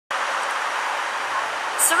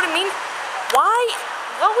So what I mean,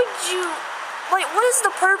 what would you, like, what is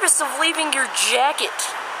the purpose of leaving your jacket?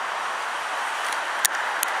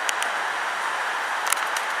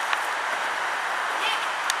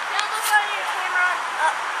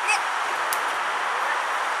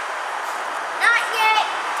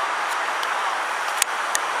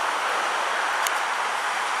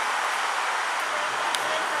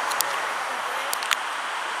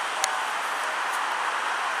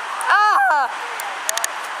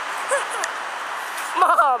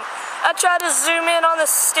 Mom, I tried to zoom in on the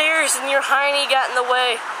stairs and your hiney got in the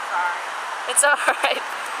way. I'm sorry. It's alright.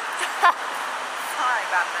 Sorry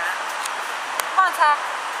about that. Come on, Ty.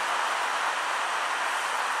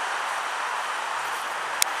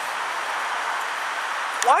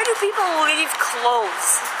 Why do people leave clothes?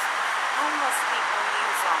 Homeless people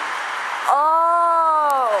use them.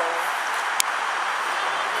 Oh.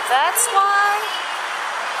 That's why?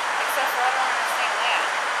 Except for I don't understand that.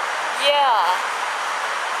 Yeah.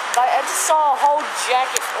 I just saw a whole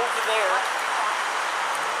jacket over there.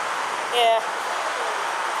 Yeah.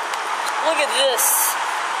 Look at this.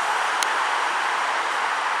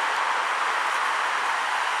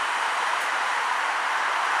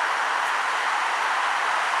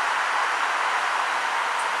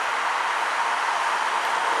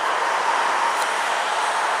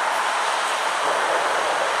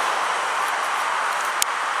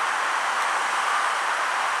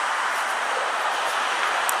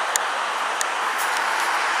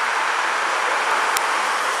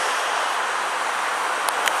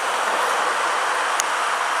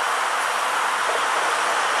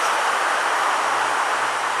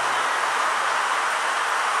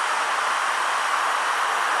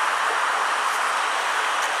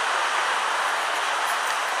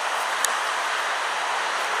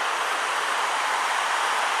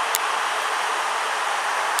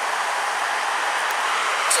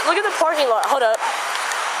 Look at the parking lot. Hold up.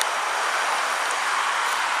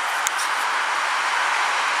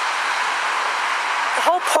 The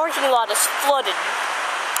whole parking lot is flooded.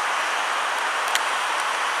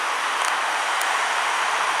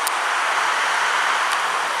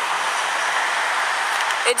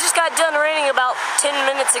 It just got done raining about 10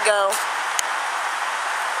 minutes ago.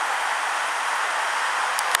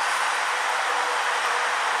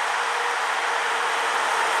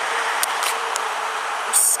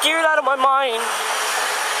 Scared out of my mind.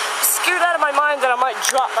 Scared out of my mind that I might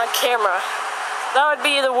drop my camera. That would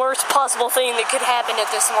be the worst possible thing that could happen at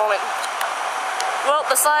this moment. Well,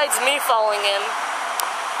 besides me falling in.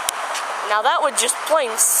 Now that would just plain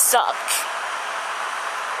suck.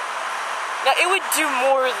 Now it would do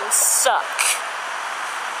more than suck.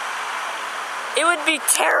 It would be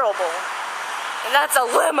terrible. And that's a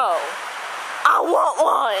limo. I want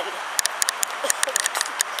one.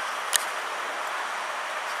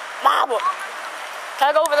 Mama, can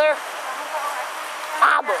I go over there?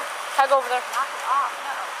 Mama, can I go over there? Knock it off,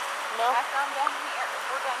 no. No? After I'm done here, if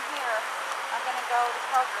we're done here, I'm going to go to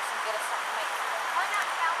Kroger's and get us something to make. Why not,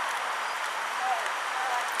 Cal?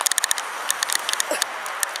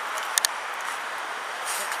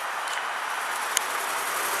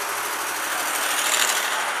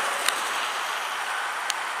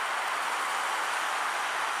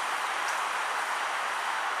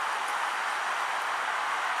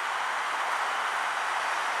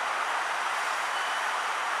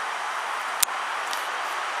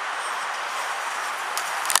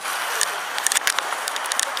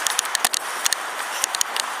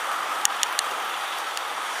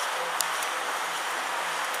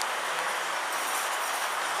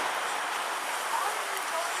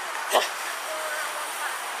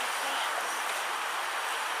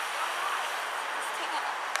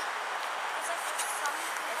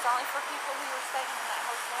 It's only for people who are staying in that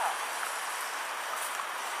hotel.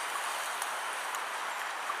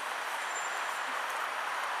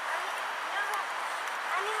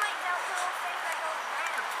 I mean like that little thing that goes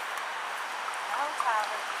down. No,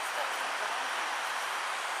 Tyler, you still keep going.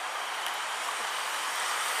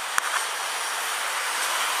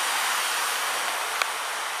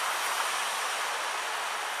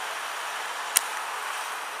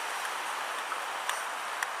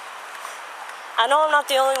 I know I'm not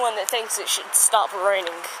the only one that thinks it should stop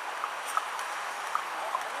raining.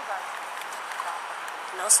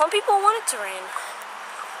 No, some people want it to rain.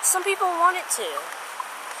 Some people want it to.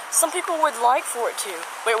 Some people would like for it to.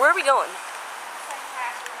 Wait, where are we going?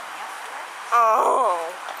 Oh.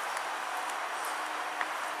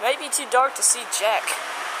 Might be too dark to see Jack.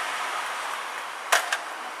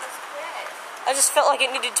 I just felt like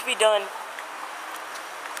it needed to be done.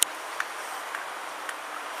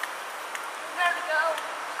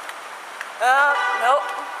 Nope.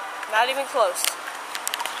 Not even close.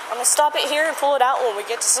 I'm gonna stop it here and pull it out when we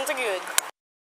get to something good.